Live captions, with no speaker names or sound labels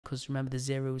because remember the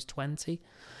 0 is 20.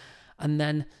 And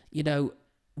then, you know,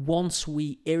 once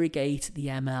we irrigate the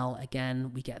ML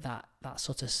again, we get that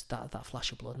sort of that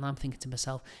flash of blood. And I'm thinking to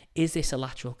myself, is this a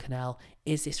lateral canal?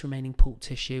 Is this remaining pulp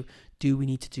tissue? Do we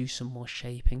need to do some more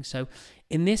shaping? So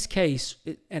in this case,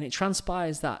 and it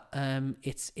transpires that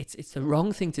it's the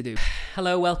wrong thing to do.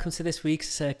 Hello, welcome to this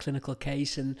week's clinical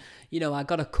case. And you know, I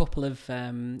got a couple of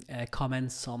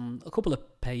comments on a couple of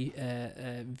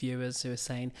viewers who are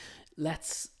saying,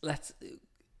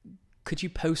 could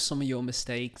you post some of your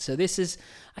mistakes? So this is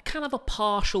a kind of a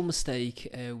partial mistake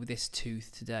with this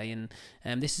tooth today,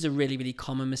 and this is a really, really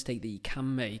common mistake that you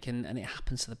can make, and it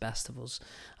happens to the best of us.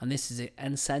 And this is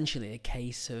essentially a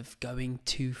case of going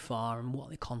too far and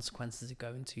what the consequences of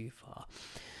going too far.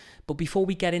 But before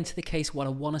we get into the case, what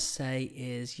I want to say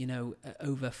is, you know,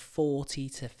 over 40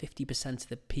 to 50% of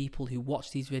the people who watch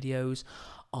these videos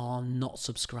are not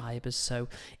subscribers. So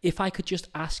if I could just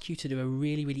ask you to do a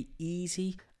really, really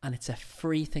easy, and it's a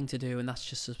free thing to do, and that's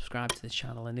just subscribe to the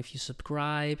channel. And if you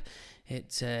subscribe,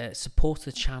 it supports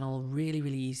the channel. Really,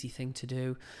 really easy thing to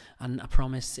do. And I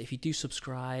promise, if you do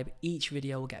subscribe, each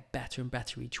video will get better and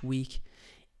better each week.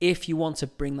 If you want to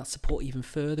bring that support even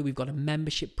further, we've got a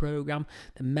membership program.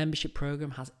 The membership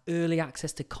program has early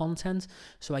access to content.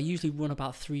 So I usually run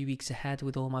about 3 weeks ahead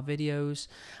with all my videos.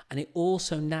 And it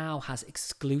also now has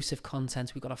exclusive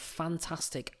content. We've got a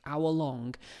fantastic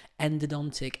hour-long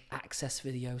endodontic access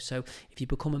video. So if you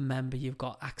become a member, you've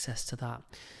got access to that.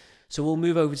 So we'll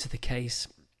move over to the case.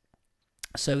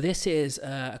 So this is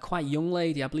a quite young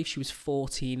lady. I believe she was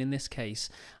 14 in this case,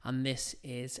 and this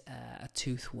is a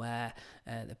tooth where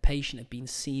the patient had been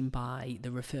seen by the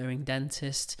referring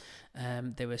dentist.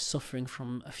 They were suffering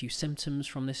from a few symptoms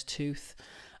from this tooth,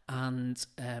 and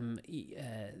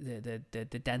the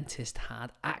dentist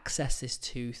had accessed this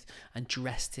tooth and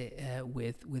dressed it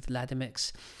with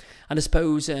Glidepath. And I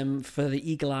suppose for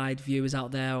the eagle-eyed viewers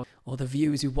out there, or the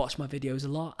viewers who watch my videos a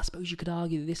lot, I suppose you could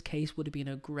argue that this case would have been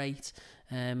a great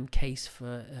case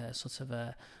for sort of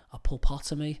a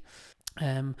pulpotomy.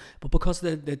 But because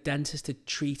the dentist had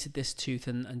treated this tooth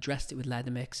and dressed it with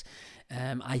Glidepath,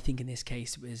 I think in this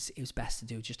case it was best to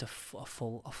do just a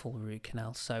full root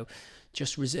canal. So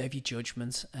just reserve your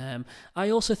judgment. I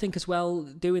also think as well,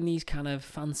 doing these kind of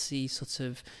fancy sort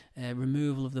of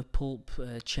removal of the pulp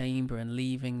chamber and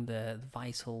leaving the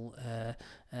vital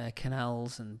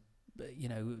canals and, you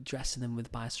know, dressing them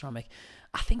with bioceramic,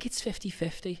 I think it's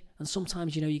 50-50. And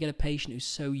sometimes, you know, you get a patient who's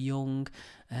so young,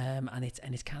 and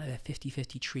it's kind of a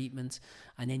 50-50 treatment,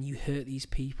 and then you hurt these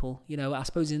people. You know, I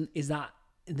suppose is that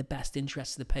in the best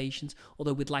interest of the patient?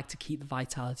 Although we'd like to keep the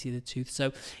vitality of the tooth,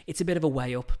 so it's a bit of a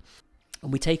way up.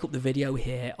 And we take up the video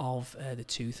here of the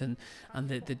tooth, and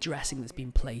the dressing that's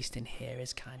been placed in here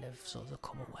is kind of sort of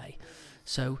come away.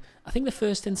 So I think the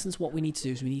first instance, what we need to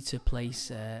do is we need to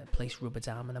place rubber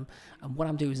dam, and what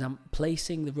I'm doing is I'm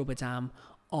placing the rubber dam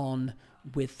on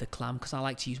with the clamp, because I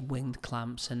like to use winged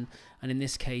clamps, and in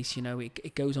this case, you know,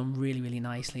 it goes on really, really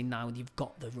nicely. Now you've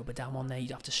got the rubber dam on there, you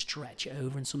have to stretch it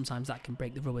over, and sometimes that can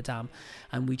break the rubber dam,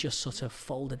 and we just sort of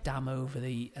fold a dam over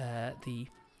the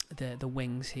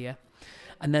wings here.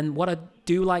 And then what I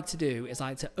do like to do is I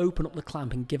like to open up the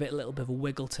clamp and give it a little bit of a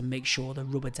wiggle to make sure the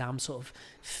rubber dam sort of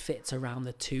fits around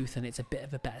the tooth and it's a bit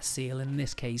of a better seal. In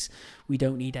this case, we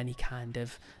don't need any kind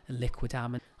of liquid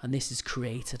dam, and this has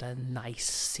created a nice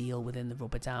seal within the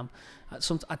rubber dam.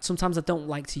 Sometimes I don't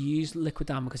like to use liquid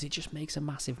dam because it just makes a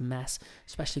massive mess,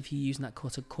 especially if you're using that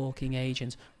sort of caulking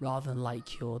agent rather than light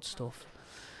cured stuff.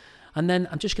 And then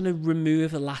I'm just going to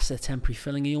remove the last of the temporary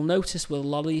filling. And you'll notice with a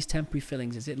lot of these temporary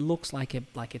fillings is it looks like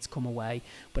it's come away,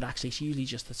 but actually it's usually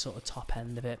just the sort of top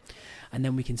end of it. And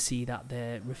then we can see that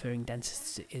the referring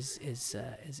dentist is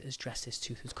dressed this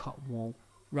tooth with cotton wool,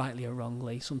 rightly or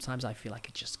wrongly. Sometimes I feel like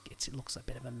it looks a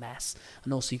bit of a mess.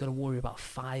 And also you've got to worry about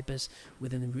fibres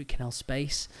within the root canal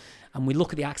space. And we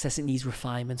look at the access, it needs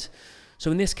refinement.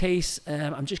 So in this case,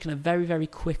 I'm just going to very, very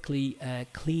quickly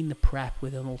clean the prep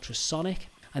with an ultrasonic.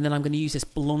 And then I'm going to use this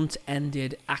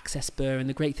blunt-ended access burr. And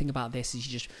the great thing about this is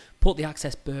you just put the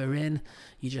access burr in,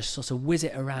 you just sort of whiz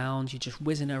it around, you're just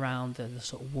whizzing around the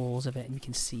sort of walls of it, and you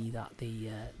can see that the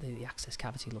access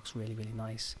cavity looks really, really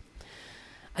nice.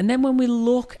 And then when we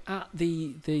look at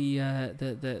the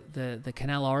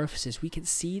canal orifices, we can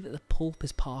see that the pulp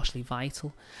is partially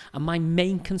vital. And my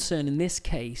main concern in this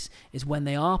case is when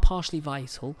they are partially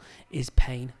vital is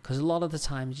pain, because a lot of the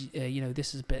times, you know,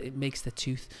 this is it makes the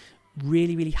tooth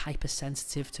really, really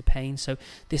hypersensitive to pain. So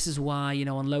this is why, you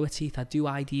know, on lower teeth I do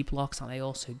ID blocks, and I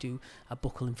also do a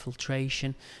buccal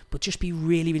infiltration. But just be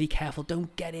really, really careful.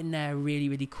 Don't get in there really,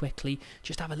 really quickly.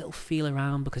 Just have a little feel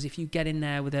around, because if you get in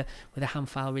there with a hand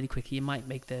file really quickly, you might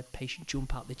make the patient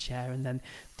jump out the chair, and then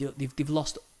they've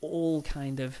lost all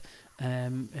kind of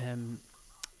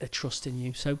trust in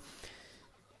you. So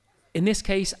in this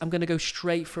case, I'm going to go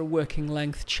straight for a working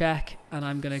length check, and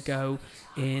I'm going to go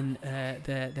in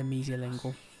the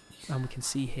mesiolingual. And we can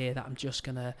see here that I'm just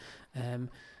going to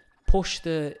push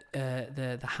the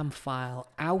ham file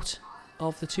out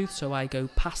of the tooth. So I go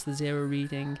past the 0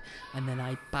 reading, and then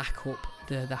I back up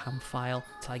the ham file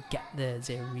till I get the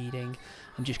 0 reading.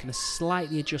 I'm just going to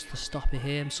slightly adjust the stopper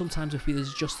here, and sometimes if we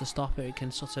adjust the stopper, it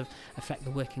can sort of affect the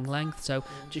working length. So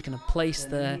I'm just going to place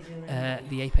the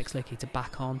apex locator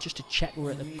back on just to check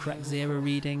we're at the correct 0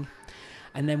 reading.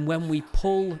 And then when we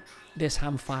pull this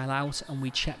ham file out and we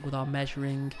check with our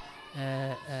measuring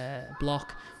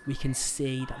block, we can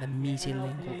see that the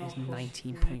mesiolingual is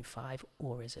 19.5,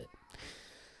 or is it?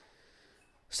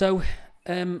 So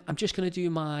I'm just going to do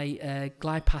my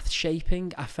Glidepath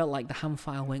shaping. I felt like the ham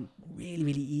file went really,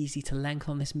 really easy to length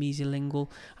on this mesiolingual,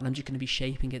 and I'm just going to be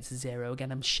shaping it to 0.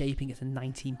 Again, I'm shaping it to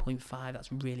 19.5.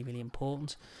 That's really, really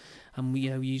important. And we, you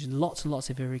know, we're using lots and lots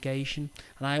of irrigation,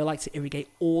 and I like to irrigate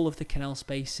all of the canal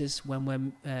spaces when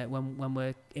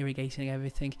we're irrigating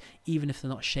everything, even if they're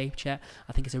not shaped yet.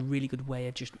 I think it's a really good way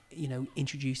of just, you know,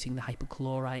 introducing the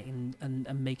hypochlorite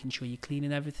and making sure you're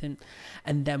cleaning everything.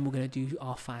 And then we're going to do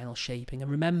our final shaping. And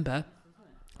remember,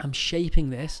 I'm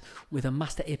shaping this with a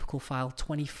master apical file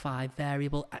 25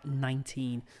 variable at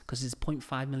 19, because it's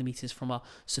 0.5 millimeters from our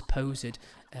supposed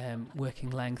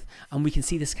working length. And we can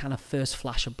see this kind of first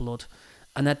flash of blood.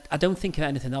 And I don't think of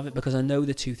anything of it because I know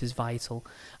the tooth is vital.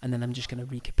 And then I'm just going to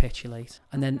recapitulate.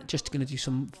 And then just going to do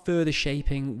some further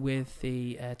shaping with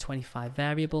the 25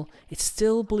 variable. It's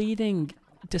still bleeding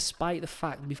despite the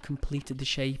fact we've completed the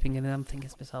shaping. And then I'm thinking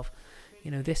to myself,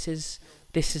 you know, this is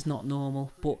not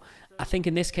normal. But I think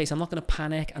in this case, I'm not going to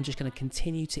panic. I'm just going to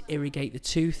continue to irrigate the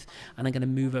tooth, and I'm going to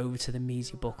move over to the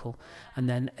mesiobuccal. And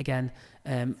then again,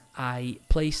 I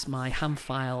place my ham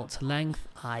file to length.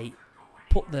 I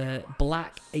put the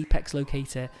black apex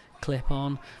locator clip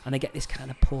on, and I get this kind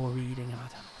of poor reading. I don't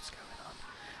know what's going on.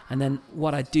 And then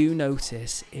what I do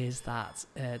notice is that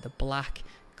the black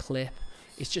clip,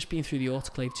 it's just been through the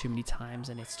autoclave too many times,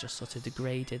 and it's just sort of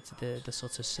degraded the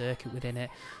sort of circuit within it.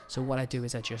 So what I do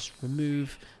is I just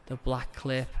remove the black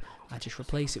clip, I just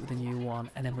replace it with a new one,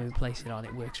 and then when we place it on,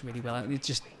 it works really well. It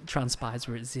just transpires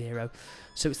we're at 0.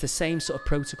 So it's the same sort of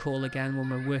protocol again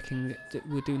when we're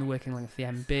doing the working length of the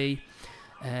MB.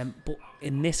 But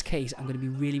in this case, I'm going to be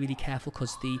really, really careful,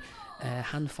 because the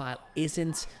hand file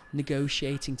isn't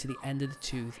negotiating to the end of the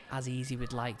tooth as easy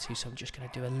we'd like to. So I'm just going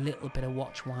to do a little bit of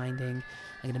watch winding.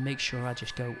 I'm going to make sure I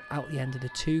just go out the end of the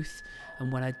tooth,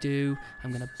 and when I do,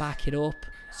 I'm going to back it up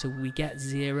so we get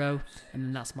 0, and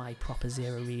then that's my proper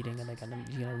 0 reading. And again,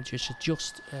 you know, just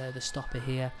adjust the stopper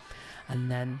here,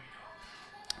 and then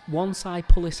once I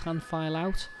pull this hand file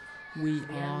out, we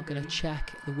are going to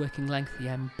check the working length of the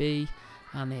MB,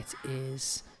 and it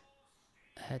is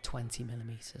 20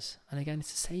 millimeters. And again,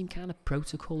 it's the same kind of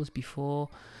protocol as before.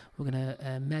 We're going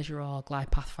to measure our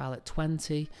Glidepath file at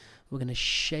 20. We're going to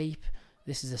shape.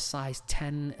 This is a size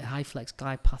 10 high flex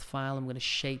Glidepath file. I'm going to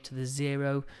shape to the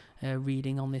 0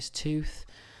 reading on this tooth.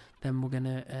 Then we're going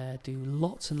to do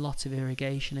lots and lots of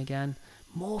irrigation again.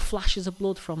 More flashes of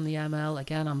blood from the ML.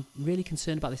 Again, I'm really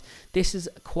concerned about this. This is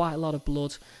quite a lot of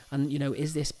blood. And, you know,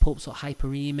 is this pulp sort of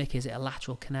hyperemic? Is it a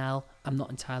lateral canal? I'm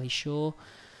not entirely sure.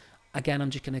 Again, I'm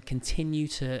just going to continue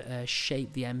to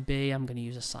shape the MB. I'm going to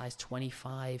use a size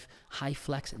 25 high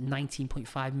flex at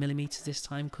 19.5 millimeters this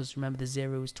time, because remember the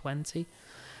 0 is 20.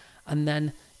 And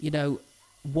then, you know,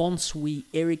 once we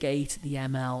irrigate the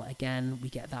ML again, we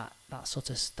get that sort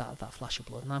of that flash of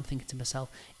blood. And I'm thinking to myself,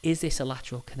 is this a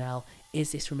lateral canal?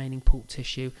 Is this remaining pulp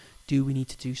tissue? Do we need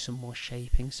to do some more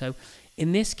shaping? So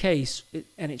in this case,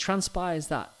 and it transpires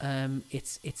that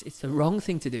it's the wrong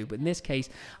thing to do, but in this case,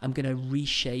 I'm going to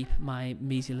reshape my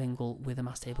mesiolingual with a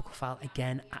master apical file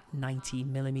again at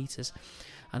 19 millimeters.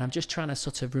 And I'm just trying to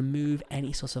sort of remove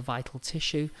any sort of vital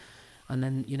tissue. And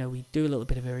then, you know, we do a little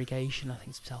bit of irrigation. I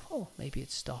think to myself, oh, maybe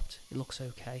it's stopped. It looks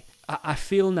okay. I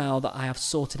feel now that I have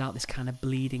sorted out this kind of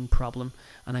bleeding problem,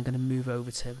 and I'm going to move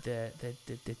over to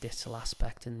the distal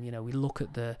aspect. And, you know, we look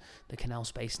at the canal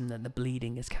space, and then the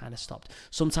bleeding is kind of stopped.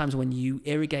 Sometimes when you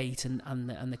irrigate and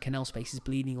the canal space is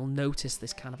bleeding, you'll notice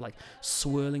this kind of like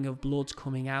swirling of blood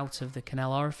coming out of the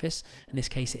canal orifice. In this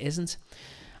case, it isn't.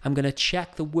 I'm going to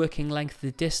check the working length of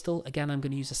the distal. Again, I'm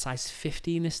going to use a size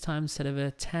 15 this time instead of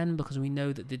a 10, because we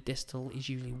know that the distal is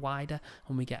usually wider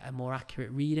and we get a more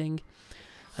accurate reading.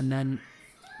 And then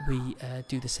we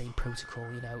do the same protocol.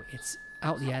 You know, it's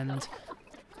out the end,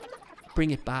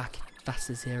 bring it back, that's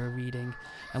the 0 reading.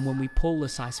 And when we pull the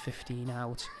size 15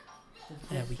 out,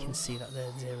 we can see that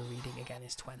the 0 reading again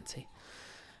is 20.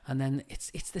 And then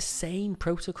it's the same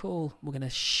protocol. We're going to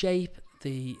shape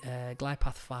the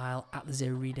Glidepath file at the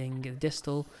 0 reading, the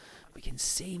distal. We can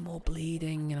see more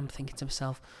bleeding, and I'm thinking to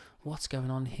myself, what's going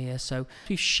on here? So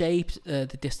we've shaped the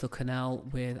distal canal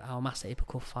with our master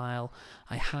apical file.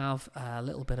 I have a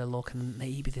little bit of luck, and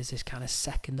maybe there's this kind of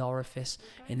second orifice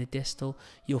in the distal.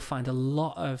 You'll find a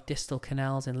lot of distal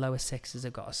canals in lower 6s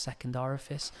have got a second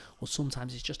orifice, or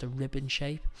sometimes it's just a ribbon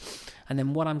shape. And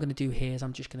then what I'm going to do here is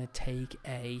I'm just going to take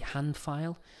a hand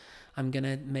file. I'm going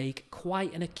to make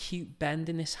quite an acute bend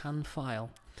in this hand file,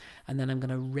 and then I'm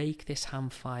going to rake this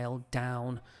hand file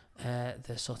down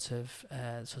the sort of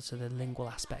the lingual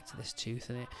aspect of this tooth,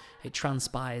 and it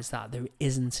transpires that there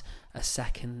isn't a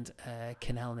second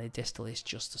canal in the distal. It's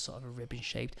just a sort of a ribbon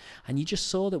shaped, and you just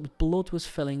saw that blood was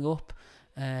filling up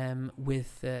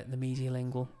with the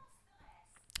mesiolingual.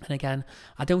 And again,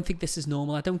 I don't think this is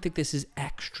normal. I don't think this is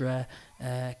extra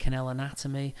canal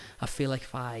anatomy. I feel like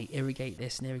if I irrigate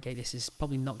this and irrigate this, it's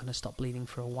probably not going to stop bleeding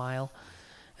for a while.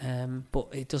 But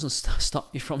it doesn't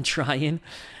stop me from trying.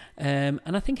 And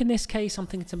I think in this case, I'm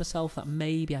thinking to myself that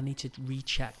maybe I need to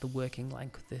recheck the working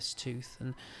length of this tooth.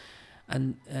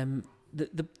 And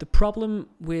the problem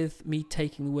with me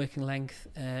taking the working length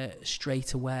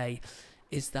straight away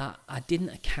is that I didn't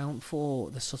account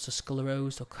for the sort of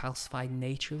sclerosed or calcified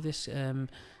nature of this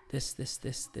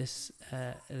this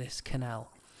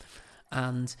canal.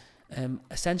 And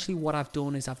essentially what I've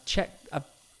done is I've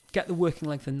get the working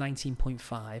length of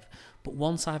 19.5, but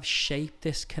once I've shaped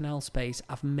this canal space,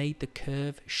 I've made the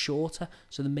curve shorter,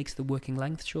 so that makes the working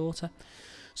length shorter.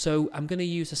 So I'm going to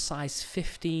use a size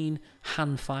 15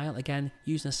 hand file. Again,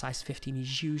 using a size 15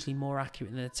 is usually more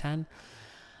accurate than a 10.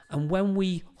 And when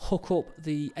we hook up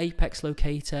the apex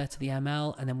locator to the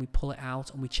ML and then we pull it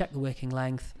out and we check the working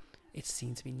length, it's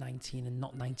seen to be 19 and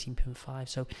not 19.5.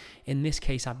 So in this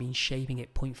case, I've been shaping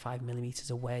it 0.5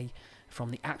 millimeters away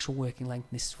from the actual working length,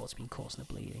 and this is what's been causing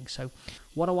the bleeding. So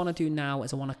what I want to do now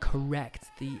is I want to correct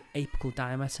the apical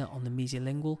diameter on the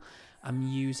mesiolingual. I'm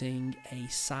using a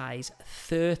size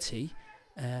 30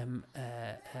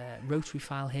 rotary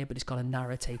file here, but it's got a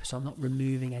narrow taper, so I'm not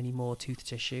removing any more tooth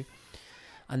tissue.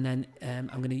 And then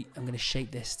I'm gonna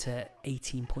shape this to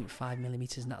 18.5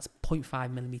 millimeters, and that's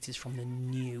 0.5 millimeters from the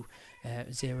new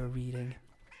 0 reading.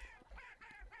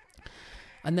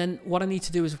 And then what I need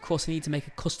to do is, of course, I need to make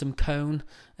a custom cone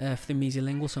for the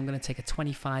mesiolingual. So I'm going to take a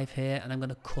 25 here and I'm going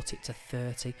to cut it to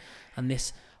 30. And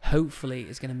this hopefully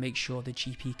is going to make sure the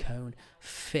GP cone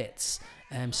fits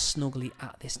snugly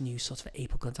at this new sort of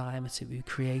apical diameter we've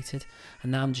created.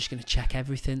 And now I'm just going to check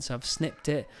everything. So I've snipped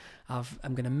it.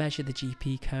 I'm going to measure the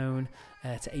GP cone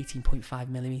to 18.5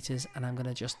 millimeters, and I'm going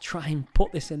to just try and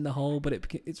put this in the hole, but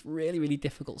it's really, really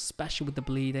difficult, especially with the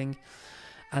bleeding.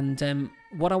 And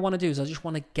what I want to do is I just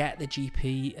want to get the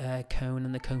GP cone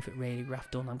and the cone fit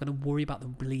radiograph done. I'm going to worry about the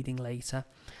bleeding later.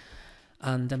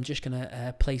 And I'm just going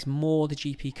to place more of the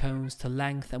GP cones to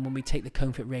length. And when we take the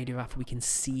cone fit radiograph, we can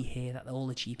see here that all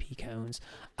the GP cones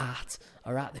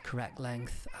are at the correct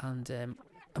length. And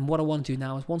what I want to do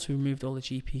now is, once we removed all the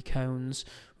GP cones,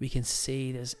 we can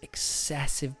see there's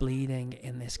excessive bleeding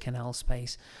in this canal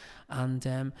space.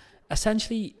 And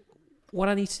essentially, what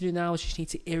I need to do now is just need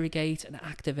to irrigate and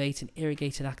activate and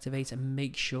irrigate and activate and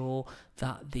make sure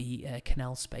that the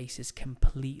canal space is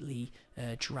completely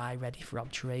dry, ready for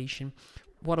obturation.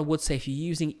 What I would say, if you're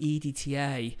using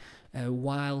EDTA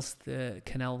whilst the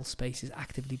canal space is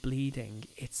actively bleeding,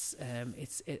 it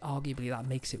arguably that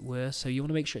makes it worse. So you want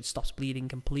to make sure it stops bleeding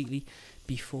completely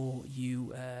before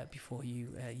you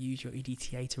use your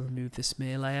EDTA to remove the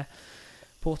smear layer.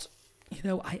 But you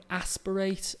know, I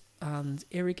aspirate and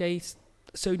irrigate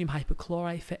sodium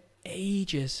hypochlorite for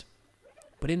ages,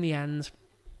 but in the end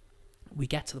we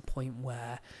get to the point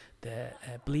where the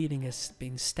bleeding has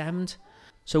been stemmed.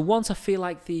 So once I feel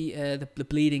like the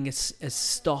bleeding has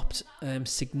stopped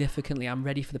significantly, I'm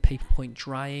ready for the paper point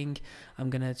drying.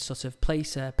 I'm going to sort of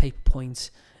place a paper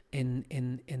point in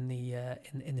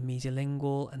the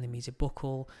mesiolingual and the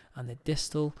mesiobuccal and the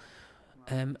distal.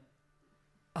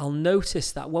 I'll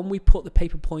notice that when we put the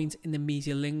paper point in the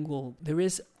mesiolingual, there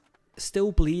is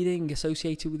still bleeding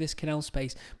associated with this canal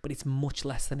space, but it's much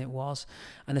less than it was.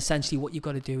 And essentially what you've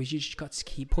got to do is you just got to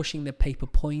keep pushing the paper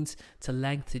point to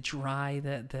length to dry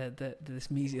this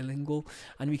mesolingual,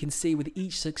 and we can see with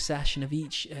each succession of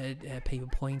each paper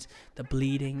point, the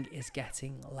bleeding is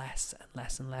getting less and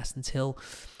less and less until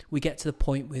we get to the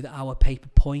point with our paper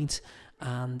point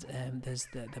and there's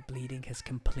the bleeding has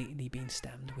completely been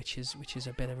stemmed, which is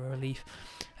a bit of a relief.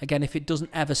 Again, if it doesn't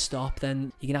ever stop,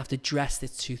 then you're gonna have to dress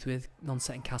this tooth with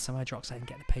non-setting calcium hydroxide and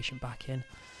get the patient back in.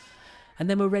 And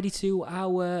then we're ready to do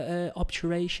our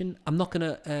obturation. I'm not going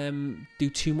to do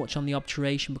too much on the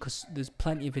obturation because there's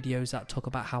plenty of videos that talk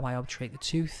about how I obturate the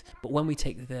tooth. But when we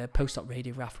take the post-op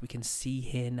radiograph, we can see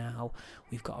here now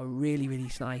we've got a really,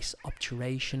 really nice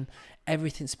obturation.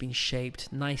 Everything's been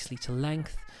shaped nicely to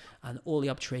length and all the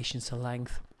obturations to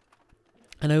length.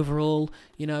 And overall,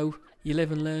 you know, you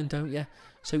live and learn, don't you?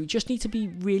 So you just need to be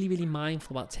really, really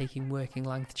mindful about taking working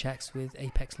length checks with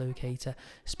Apex Locator,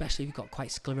 especially if you've got quite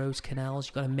sclerosed canals.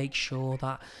 You've got to make sure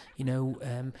that, you know,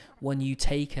 when you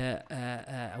take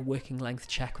a working length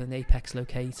check with an Apex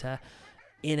Locator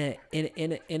in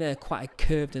a quite a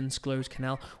curved and sclerosed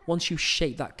canal, once you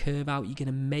shape that curve out, you're going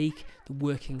to make the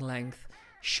working length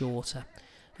shorter.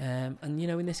 And, you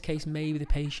know, in this case, maybe the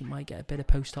patient might get a bit of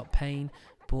post-op pain,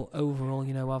 but overall,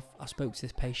 you know, I've spoke to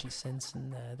this patient since,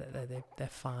 and they're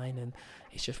fine, and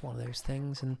it's just one of those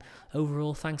things. And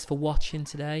overall, thanks for watching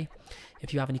today.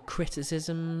 If you have any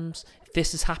criticisms, if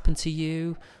this has happened to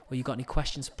you, or you've got any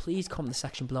questions, please comment in the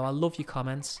section below. I love your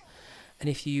comments. And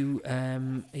if you,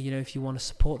 you know, if you want to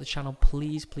support the channel,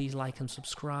 please like and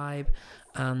subscribe.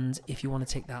 And if you want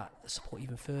to take that support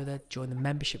even further, join the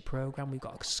membership program. We've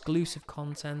got exclusive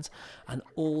content, and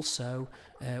also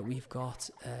we've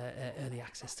got early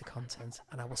access to content.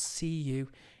 And I will see you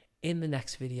in the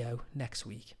next video next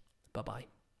week.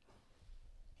 Bye-bye.